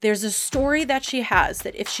There's a story that she has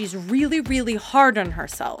that if she's really, really hard on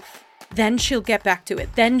herself, then she'll get back to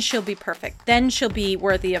it. Then she'll be perfect. Then she'll be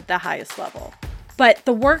worthy of the highest level. But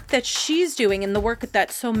the work that she's doing and the work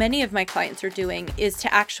that so many of my clients are doing is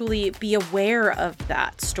to actually be aware of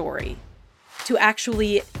that story, to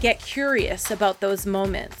actually get curious about those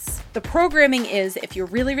moments. The programming is if you're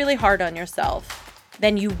really, really hard on yourself,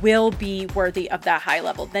 then you will be worthy of that high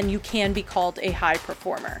level. Then you can be called a high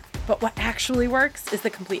performer. But what actually works is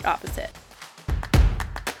the complete opposite.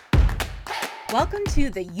 Welcome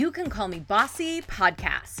to the You Can Call Me Bossy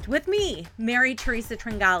podcast with me, Mary Teresa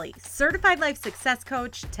Tringali, certified life success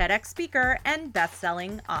coach, TEDx speaker, and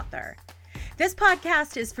best-selling author. This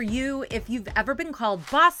podcast is for you if you've ever been called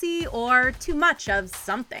bossy or too much of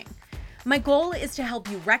something. My goal is to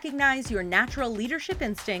help you recognize your natural leadership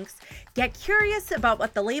instincts, get curious about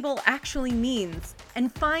what the label actually means,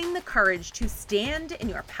 and find the courage to stand in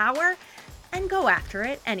your power and go after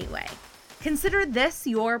it anyway. Consider this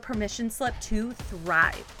your permission slip to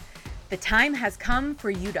thrive. The time has come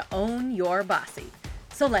for you to own your bossy.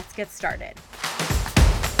 So let's get started.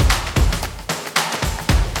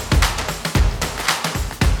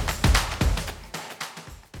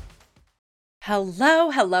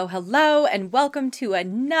 Hello, and welcome to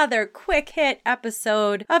another quick hit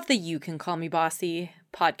episode of the You Can Call Me Bossy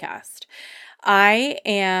podcast. I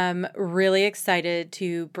am really excited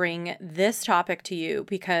to bring this topic to you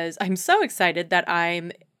because I'm so excited that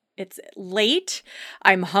it's late,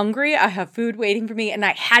 I'm hungry, I have food waiting for me, and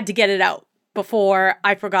I had to get it out before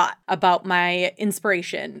I forgot about my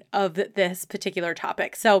inspiration of this particular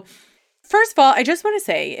topic. So first of all, I just want to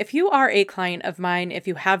say, if you are a client of mine, if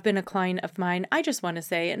you have been a client of mine, I just want to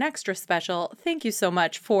say an extra special thank you so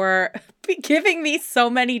much for giving me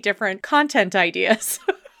so many different content ideas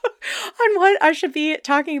on what I should be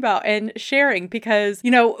talking about and sharing. Because,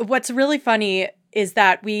 what's really funny is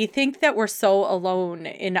that we think that we're so alone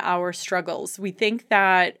in our struggles. We think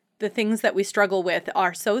that the things that we struggle with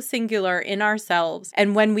are so singular in ourselves.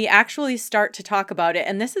 And when we actually start to talk about it,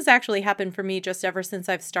 and this has actually happened for me just ever since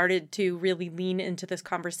I've started to really lean into this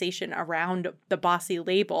conversation around the bossy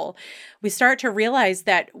label, we start to realize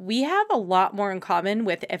that we have a lot more in common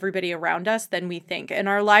with everybody around us than we think. And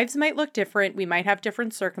our lives might look different. We might have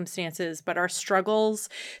different circumstances, but our struggles,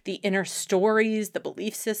 the inner stories, the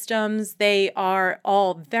belief systems, they are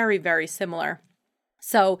all very, very similar.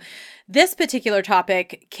 So this particular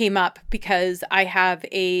topic came up because I have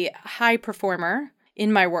a high performer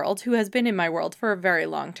in my world who has been in my world for a very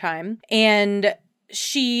long time. And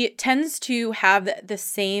she tends to have the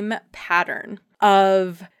same pattern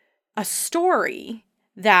of a story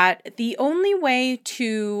that the only way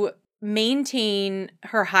to maintain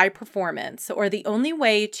her high performance or the only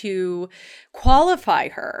way to qualify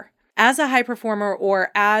her as a high performer or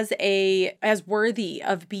as worthy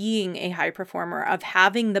of being a high performer, of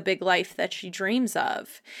having the big life that she dreams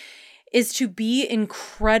of, is to be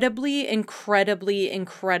incredibly, incredibly,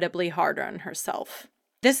 incredibly hard on herself.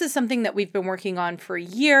 This is something that we've been working on for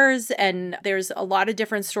years, and there's a lot of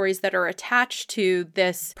different stories that are attached to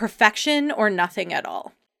this perfection or nothing at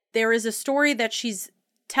all. There is a story that she's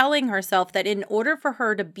telling herself that in order for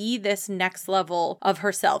her to be this next level of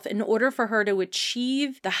herself, in order for her to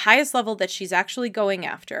achieve the highest level that she's actually going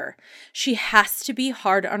after, she has to be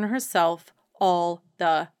hard on herself all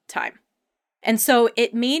the time. And so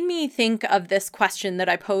it made me think of this question that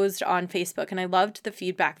I posed on Facebook, and I loved the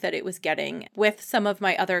feedback that it was getting with some of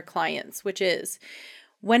my other clients, which is,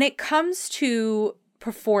 when it comes to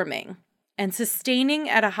performing and sustaining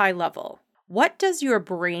at a high level, what does your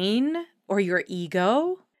brain or your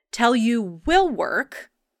ego tell you will work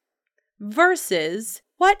versus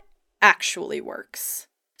what actually works?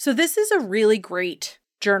 So this is a really great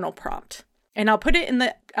journal prompt, and I'll put it in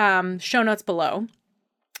the show notes below,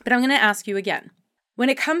 but I'm going to ask you again. When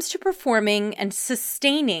it comes to performing and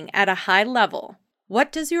sustaining at a high level,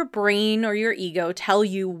 what does your brain or your ego tell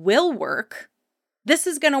you will work? This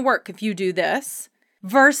is going to work if you do this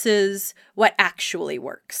versus what actually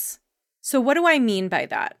works. So what do I mean by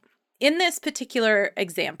that? In this particular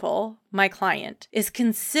example, my client is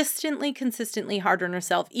consistently hard on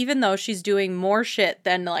herself, even though she's doing more shit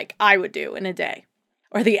than I would do in a day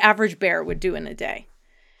or the average bear would do in a day.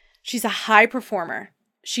 She's a high performer.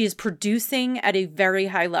 She is producing at a very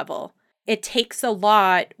high level. It takes a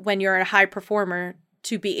lot when you're a high performer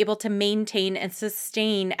to be able to maintain and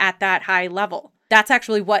sustain at that high level. That's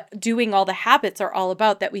actually what doing all the habits are all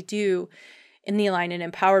about that we do in the Align and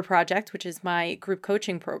Empowered Project, which is my group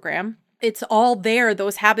coaching program. It's all there.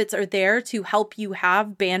 Those habits are there to help you have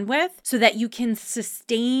bandwidth so that you can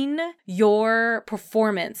sustain your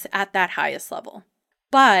performance at that highest level.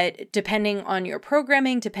 But depending on your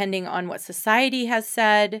programming, depending on what society has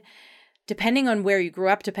said, depending on where you grew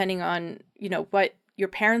up, depending on, what your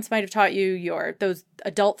parents might have taught you, those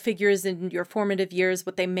adult figures in your formative years,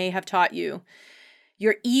 what they may have taught you,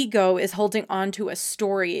 your ego is holding on to a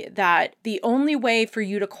story that the only way for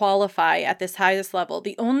you to qualify at this highest level,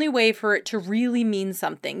 the only way for it to really mean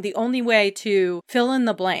something, the only way to fill in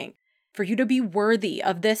the blank, for you to be worthy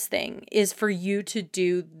of this thing is for you to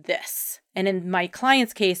do this. And in my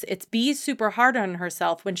client's case, it's be super hard on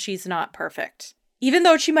herself when she's not perfect. Even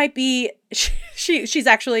though she might be, she's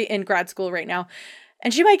actually in grad school right now,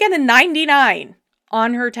 and she might get a 99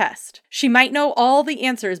 on her test. She might know all the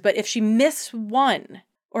answers, but if she missed one,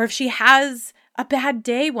 or if she has a bad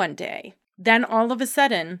day one day, then all of a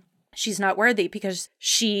sudden she's not worthy because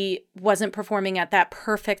she wasn't performing at that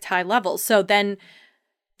perfect high level. So then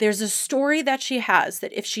there's a story that she has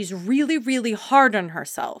that if she's really, really hard on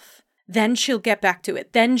herself, then she'll get back to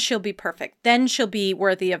it. Then she'll be perfect. Then she'll be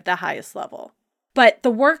worthy of the highest level. But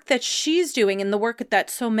the work that she's doing and the work that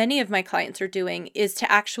so many of my clients are doing is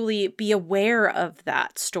to actually be aware of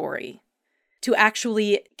that story, to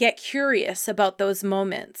actually get curious about those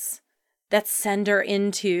moments that send her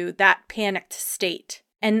into that panicked state,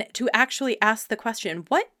 and to actually ask the question,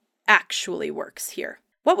 what actually works here?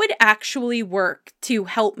 What would actually work to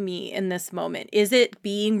help me in this moment? Is it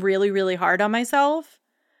being really, really hard on myself?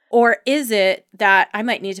 Or is it that I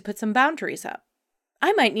might need to put some boundaries up?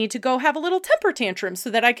 I might need to go have a little temper tantrum so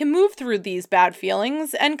that I can move through these bad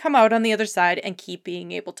feelings and come out on the other side and keep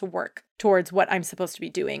being able to work towards what I'm supposed to be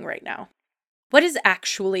doing right now. What is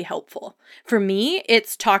actually helpful? For me,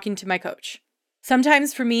 it's talking to my coach.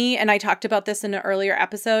 Sometimes for me, and I talked about this in an earlier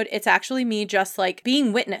episode, it's actually me just like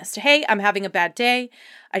being witnessed. Hey, I'm having a bad day.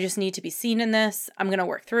 I just need to be seen in this. I'm going to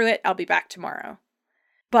work through it. I'll be back tomorrow.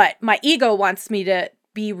 But my ego wants me to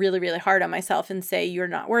be really, really hard on myself and say, you're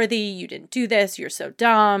not worthy, you didn't do this, you're so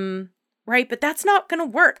dumb, right? But that's not going to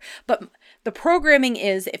work. But the programming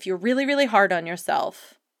is, if you're really, really hard on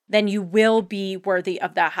yourself, then you will be worthy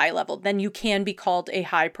of that high level. Then you can be called a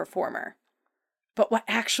high performer. But what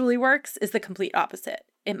actually works is the complete opposite.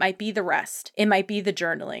 It might be the rest. It might be the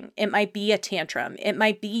journaling. It might be a tantrum. It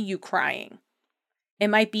might be you crying. It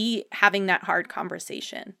might be having that hard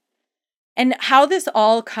conversation. And how this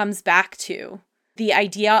all comes back to the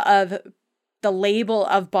idea of the label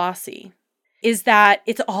of bossy is that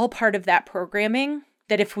it's all part of that programming,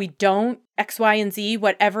 that if we don't X, Y, and Z,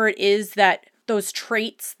 whatever it is that those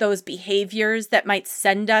traits, those behaviors that might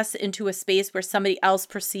send us into a space where somebody else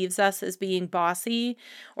perceives us as being bossy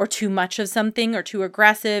or too much of something or too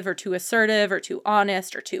aggressive or too assertive or too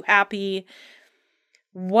honest or too happy.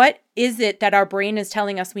 What is it that our brain is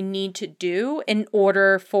telling us we need to do in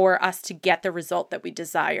order for us to get the result that we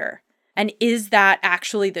desire? And is that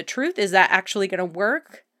actually the truth? Is that actually going to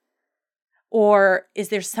work? Or is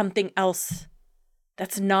there something else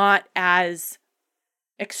that's not as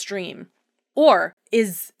extreme? Or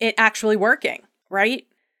is it actually working, right?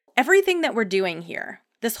 Everything that we're doing here,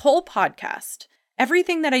 this whole podcast,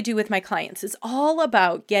 everything that I do with my clients is all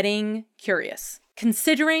about getting curious,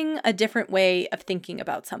 considering a different way of thinking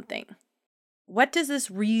about something. What does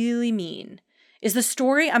this really mean? Is the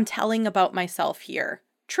story I'm telling about myself here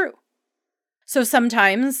true? So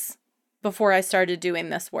sometimes, before I started doing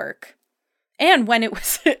this work, and when it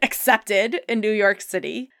was accepted in New York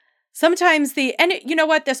City, sometimes you know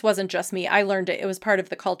what? This wasn't just me. I learned it. It was part of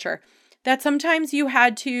the culture. That sometimes you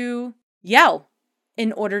had to yell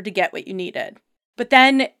in order to get what you needed. But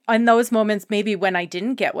then in those moments, maybe when I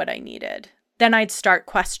didn't get what I needed, then I'd start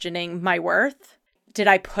questioning my worth. Did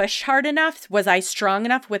I push hard enough? Was I strong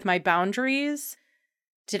enough with my boundaries?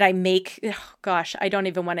 Did I I don't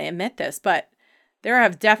even want to admit this, but there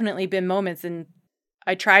have definitely been moments, and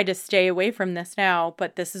I try to stay away from this now,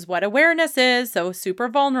 but this is what awareness is, so super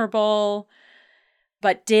vulnerable.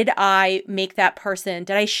 But did I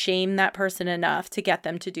shame that person enough to get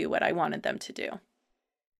them to do what I wanted them to do?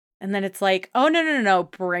 And then it's like, oh, no,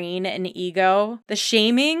 brain and ego. The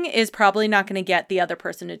shaming is probably not going to get the other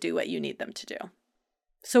person to do what you need them to do.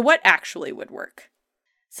 So what actually would work?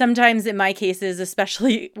 Sometimes in my cases,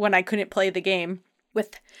 especially when I couldn't play the game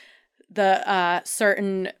with the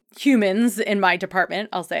certain humans in my department,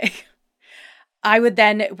 I'll say,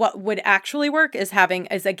 what would actually work is having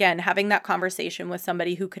that conversation with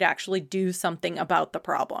somebody who could actually do something about the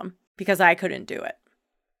problem, because I couldn't do it.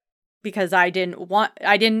 Because I didn't want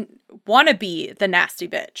to be the nasty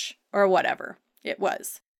bitch or whatever it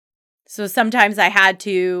was. So sometimes I had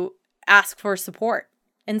to ask for support.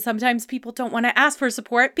 And sometimes people don't want to ask for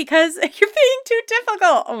support because you're being too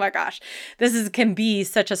difficult. Oh my gosh, can be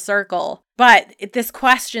such a circle. But this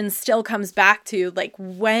question still comes back to, like,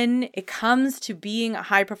 when it comes to being a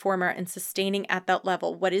high performer and sustaining at that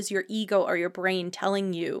level, what is your ego or your brain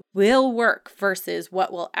telling you will work versus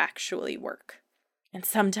what will actually work? And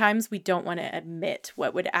sometimes we don't want to admit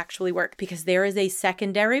what would actually work because there is a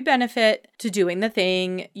secondary benefit to doing the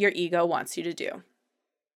thing your ego wants you to do.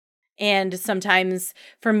 And sometimes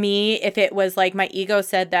for me, if it was like my ego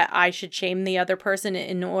said that I should shame the other person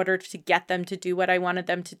in order to get them to do what I wanted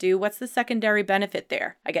them to do, what's the secondary benefit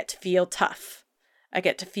there? I get to feel tough. I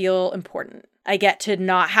get to feel important. I get to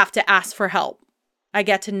not have to ask for help. I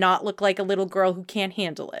get to not look like a little girl who can't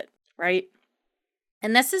handle it, right?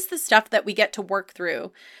 And this is the stuff that we get to work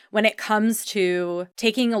through when it comes to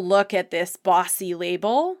taking a look at this bossy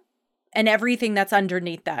label and everything that's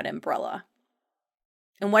underneath that umbrella.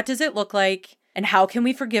 And what does it look like? And how can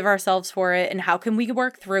we forgive ourselves for it? And how can we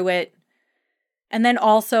work through it? And then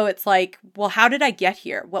also it's like, well, how did I get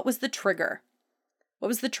here? What was the trigger? What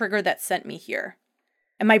was the trigger that sent me here?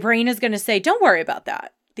 And my brain is going to say, don't worry about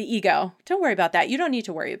that. The ego, don't worry about that. You don't need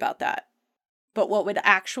to worry about that. But what would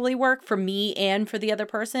actually work for me and for the other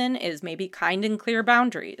person is maybe kind and clear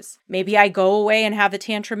boundaries. Maybe I go away and have a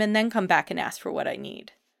tantrum and then come back and ask for what I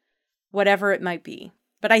need. Whatever it might be.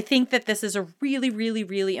 But I think that this is a really, really,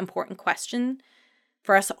 really important question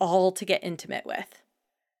for us all to get intimate with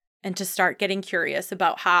and to start getting curious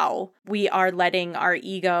about how we are letting our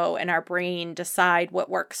ego and our brain decide what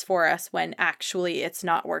works for us when actually it's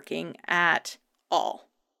not working at all.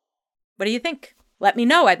 What do you think? Let me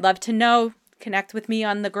know. I'd love to know. Connect with me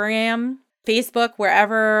on the gram, Facebook,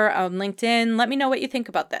 wherever, on LinkedIn. Let me know what you think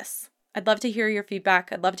about this. I'd love to hear your feedback.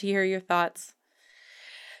 I'd love to hear your thoughts.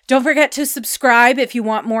 Don't forget to subscribe if you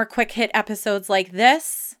want more quick hit episodes like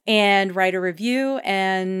this, and write a review.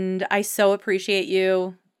 And I so appreciate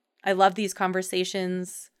you. I love these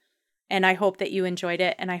conversations, and I hope that you enjoyed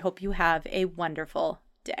it, and I hope you have a wonderful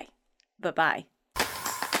day. Bye-bye.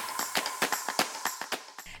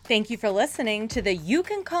 Thank you for listening to the You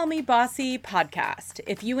Can Call Me Bossy podcast.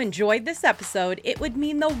 If you enjoyed this episode, it would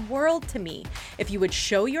mean the world to me if you would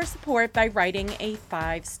show your support by writing a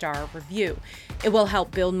 5-star review. It will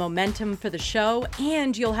help build momentum for the show,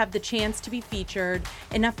 and you'll have the chance to be featured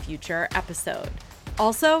in a future episode.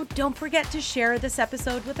 Also, don't forget to share this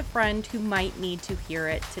episode with a friend who might need to hear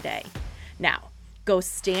it today. Now, go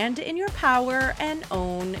stand in your power and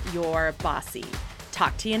own your bossy.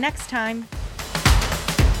 Talk to you next time.